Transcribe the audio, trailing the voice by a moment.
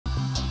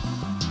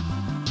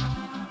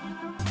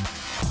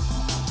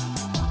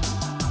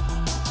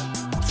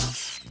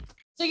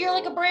So you're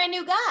like a brand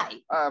new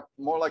guy.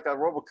 More like a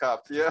RoboCop,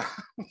 yeah.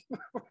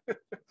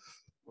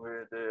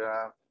 With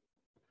a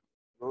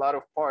lot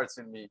of parts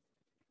in me,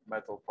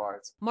 metal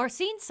parts.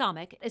 Marcin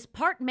Samek is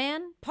part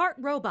man, part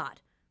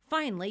robot,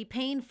 finally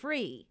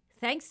pain-free,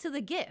 thanks to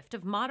the gift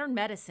of modern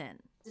medicine.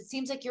 It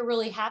seems like you're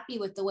really happy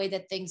with the way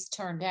that things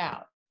turned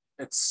out.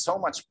 It's so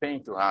much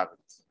pain to have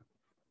it.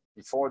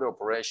 Before the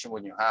operation,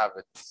 when you have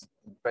it,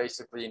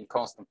 basically in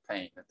constant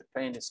pain. And the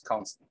pain is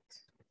constant.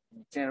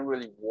 You can't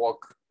really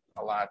walk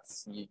a lot.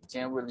 You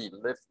can't really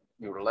lift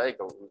your leg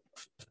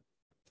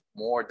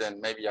more than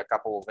maybe a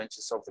couple of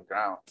inches off the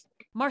ground.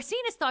 Marcin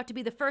is thought to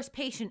be the first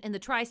patient in the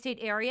tri-state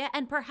area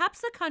and perhaps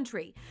the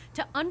country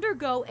to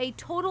undergo a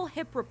total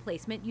hip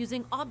replacement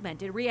using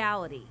augmented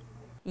reality.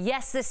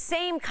 Yes, the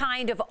same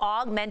kind of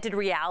augmented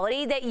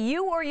reality that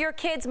you or your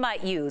kids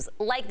might use,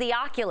 like the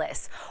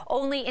Oculus.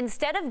 Only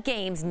instead of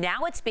games,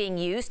 now it's being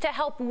used to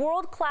help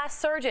world-class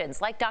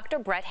surgeons like Dr.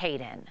 Brett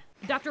Hayden.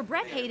 Dr.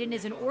 Brett Hayden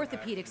is an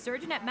orthopedic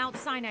surgeon at Mount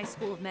Sinai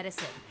School of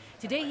Medicine.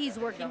 Today he's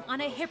working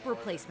on a hip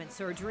replacement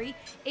surgery,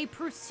 a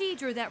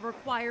procedure that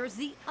requires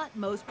the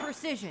utmost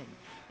precision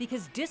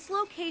because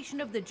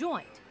dislocation of the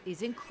joint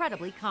is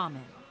incredibly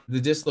common.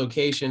 The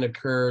dislocation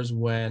occurs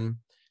when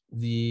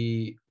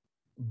the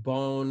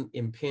bone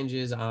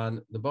impinges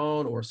on the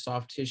bone, or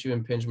soft tissue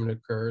impingement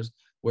occurs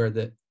where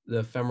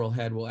the femoral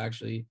head will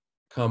actually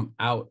come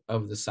out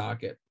of the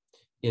socket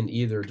in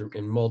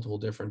multiple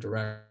different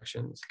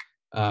directions.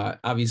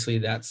 Obviously,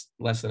 that's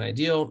less than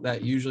ideal.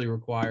 That usually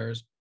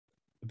requires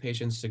the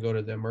patients to go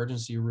to the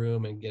emergency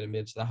room and get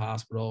admitted to the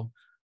hospital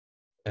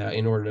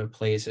in order to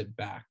place it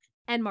back.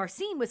 And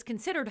Marcin was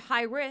considered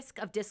high risk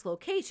of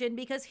dislocation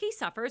because he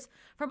suffers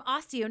from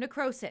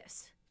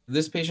osteonecrosis.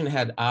 This patient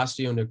had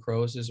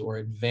osteonecrosis, or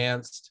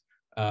advanced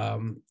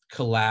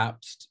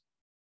collapsed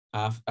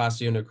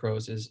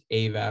osteonecrosis,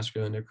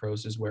 avascular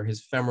necrosis, where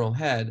his femoral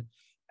head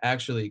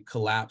actually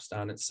collapsed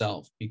on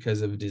itself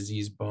because of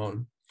diseased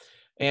bone.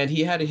 And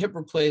he had a hip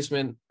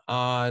replacement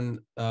on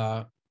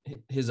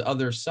his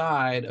other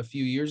side a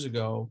few years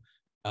ago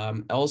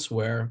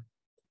elsewhere,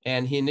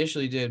 and he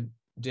initially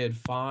did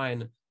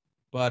fine,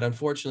 but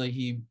unfortunately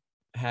he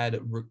had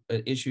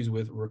issues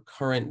with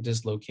recurrent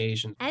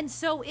dislocation. And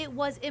so it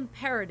was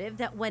imperative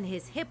that when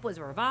his hip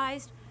was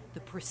revised, the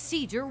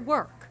procedure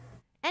work.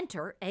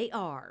 Enter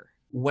AR.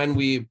 When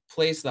we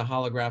place the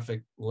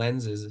holographic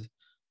lenses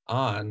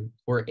on,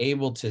 we're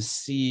able to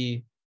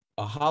see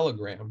a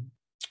hologram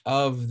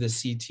of the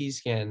CT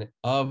scan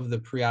of the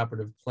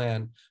preoperative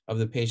plan of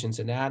the patient's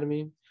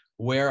anatomy,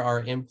 where our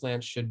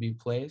implants should be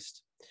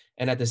placed.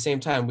 And at the same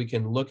time, we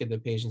can look at the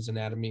patient's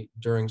anatomy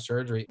during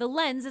surgery. The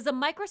lens is a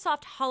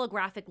Microsoft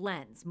holographic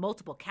lens.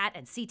 Multiple CAT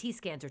and CT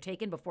scans are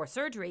taken before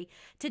surgery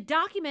to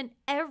document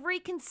every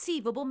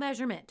conceivable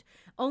measurement.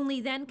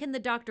 Only then can the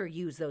doctor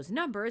use those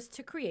numbers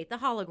to create the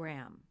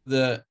hologram.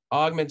 The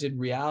augmented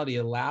reality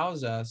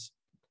allows us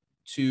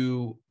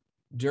to,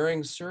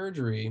 during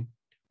surgery,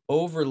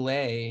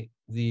 overlay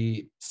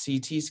the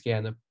CT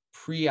scan, the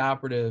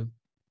preoperative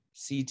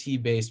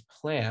CT-based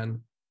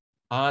plan,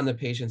 on the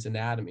patient's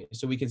anatomy.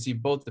 So we can see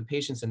both the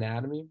patient's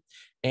anatomy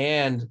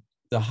and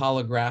the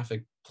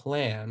holographic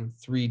plan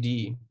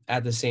 3D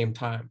at the same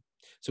time.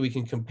 So we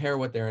can compare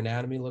what their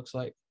anatomy looks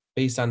like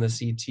based on the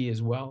CT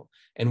as well,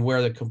 and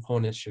where the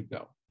components should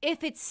go.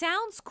 If it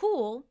sounds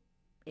cool,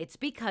 it's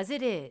because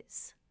it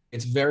is.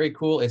 It's very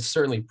cool. It's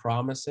certainly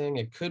promising.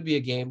 It could be a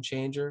game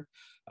changer.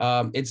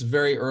 It's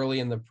very early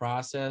in the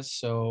process,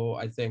 so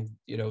I think,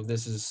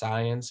 this is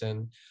science,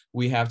 and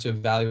we have to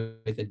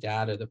evaluate the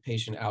data, the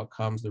patient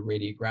outcomes, the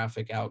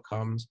radiographic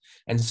outcomes,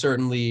 and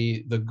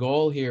certainly the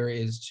goal here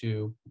is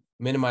to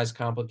minimize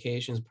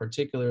complications,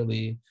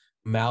 particularly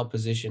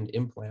malpositioned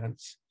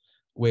implants,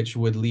 which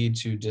would lead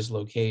to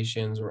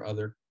dislocations or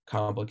other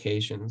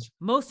complications.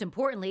 Most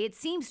importantly, it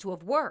seems to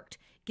have worked,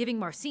 giving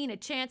Marcin a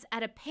chance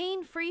at a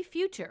pain-free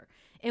future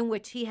in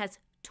which he has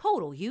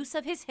total use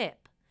of his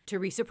hip.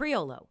 Teresa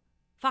Priolo,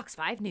 Fox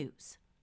 5 News.